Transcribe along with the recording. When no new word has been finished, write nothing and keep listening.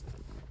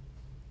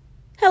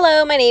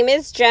Hello, my name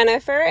is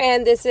Jennifer,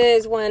 and this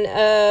is one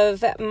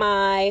of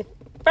my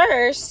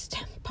first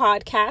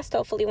podcasts,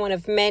 hopefully one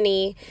of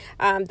many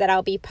that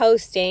I'll be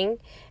posting.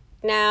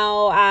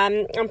 Now,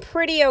 I'm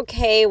pretty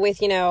okay with,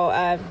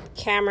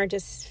 camera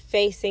just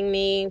facing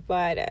me,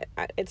 but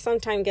it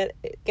sometimes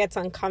gets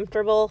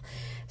uncomfortable.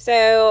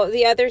 So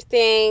the other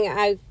thing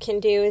I can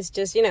do is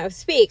just,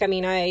 speak.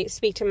 I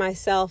speak to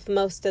myself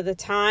most of the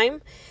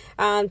time.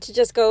 To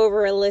just go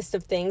over a list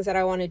of things that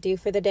I want to do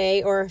for the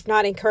day, or if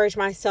not, encourage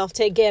myself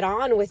to get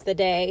on with the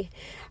day.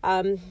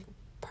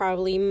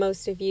 Probably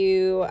most of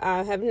you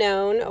have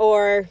known,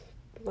 or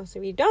most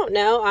of you don't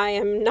know, I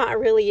am not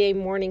really a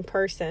morning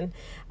person,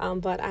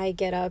 but I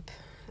get up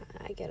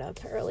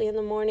early in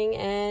the morning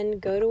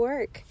and go to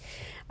work.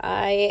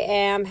 I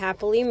am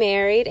happily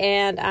married,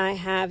 and I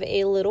have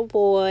a little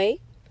boy.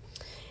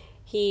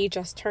 He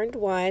just turned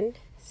 1.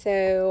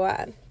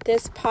 So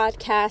this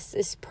podcast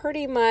is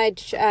pretty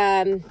much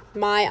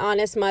my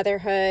honest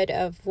motherhood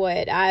of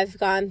what I've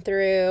gone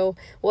through,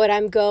 what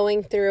I'm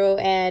going through,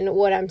 and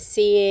what I'm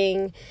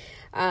seeing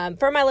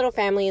for my little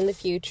family in the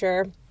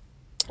future,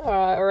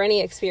 or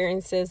any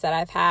experiences that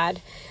I've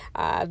had.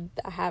 I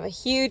have a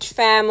huge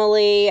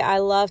family. I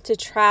love to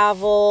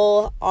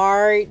travel,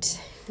 art,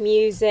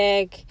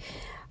 music,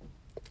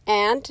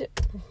 and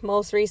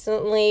most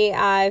recently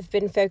I've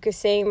been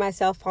focusing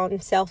myself on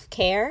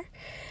self-care.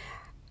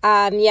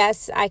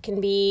 Yes, I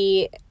can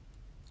be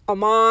a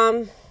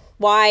mom,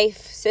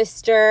 wife,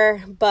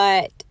 sister,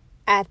 but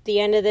at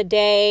the end of the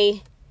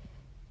day,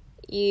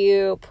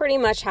 you pretty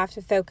much have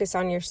to focus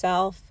on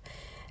yourself.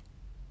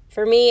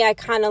 For me, I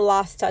kind of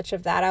lost touch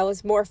of that. I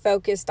was more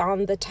focused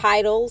on the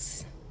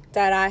titles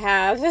that I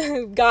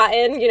have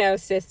gotten,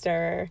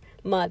 sister,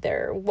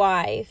 mother,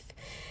 wife,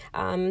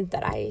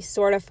 that I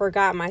sort of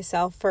forgot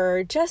myself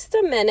for just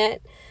a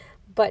minute.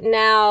 But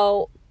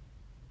now,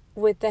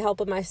 with the help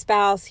of my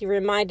spouse, he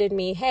reminded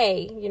me,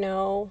 hey,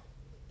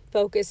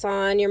 focus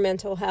on your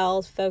mental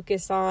health,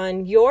 focus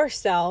on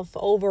yourself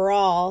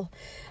overall,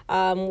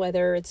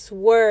 whether it's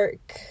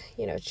work,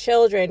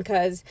 children,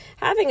 because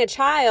having a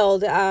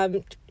child,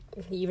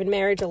 even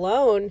marriage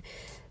alone,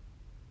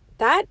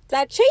 that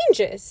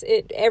changes.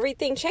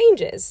 Everything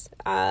changes.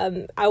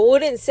 I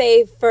wouldn't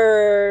say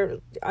for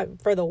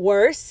the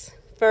worse.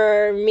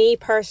 For me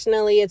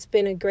personally, it's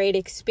been a great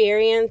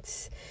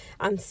experience.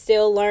 I'm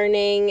still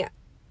learning.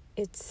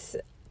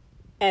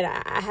 And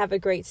I have a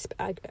great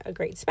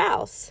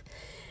spouse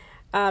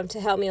to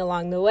help me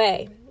along the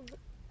way.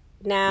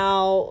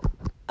 Now,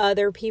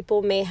 other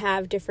people may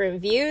have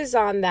different views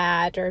on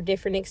that or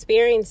different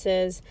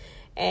experiences,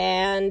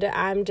 and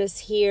I'm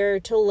just here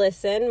to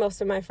listen.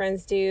 Most of my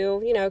friends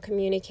do,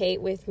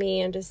 communicate with me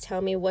and just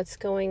tell me what's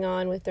going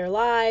on with their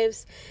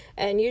lives,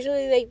 and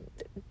usually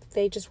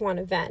they just want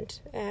to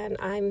vent, and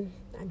I'm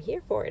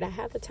here for it. I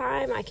have the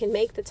time. I can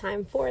make the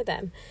time for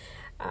them.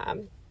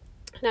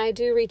 And I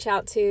do reach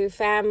out to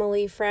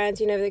family, friends.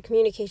 The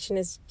communication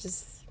is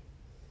just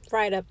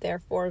right up there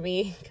for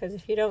me, because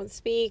if you don't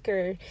speak,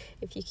 or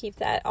if you keep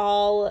that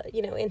all,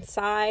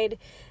 inside,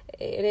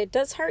 it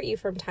does hurt you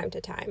from time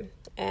to time.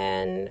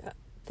 And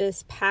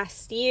this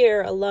past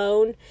year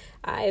alone,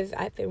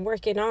 I've been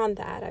working on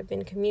that. I've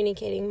been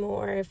communicating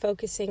more,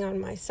 focusing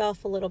on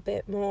myself a little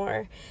bit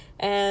more.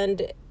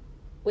 And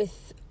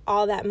with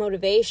all that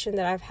motivation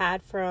that I've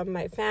had from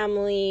my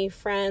family,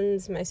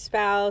 friends, my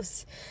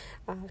spouse,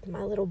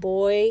 my little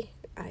boy,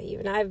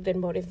 I've been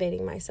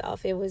motivating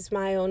myself. It was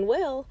my own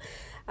will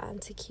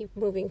to keep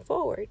moving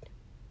forward.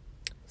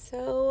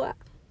 So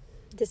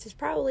this is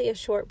probably a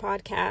short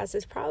podcast.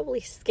 It's probably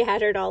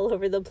scattered all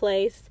over the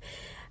place.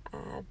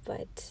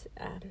 But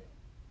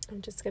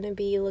I'm just going to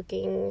be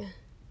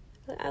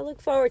I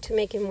look forward to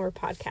making more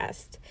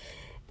podcasts.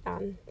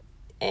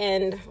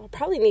 And I'll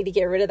probably need to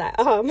get rid of that.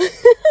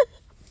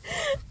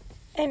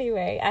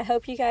 Anyway, I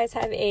hope you guys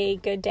have a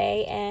good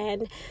day,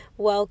 and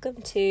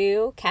welcome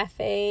to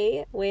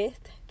Cafe with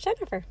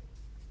Jennifer.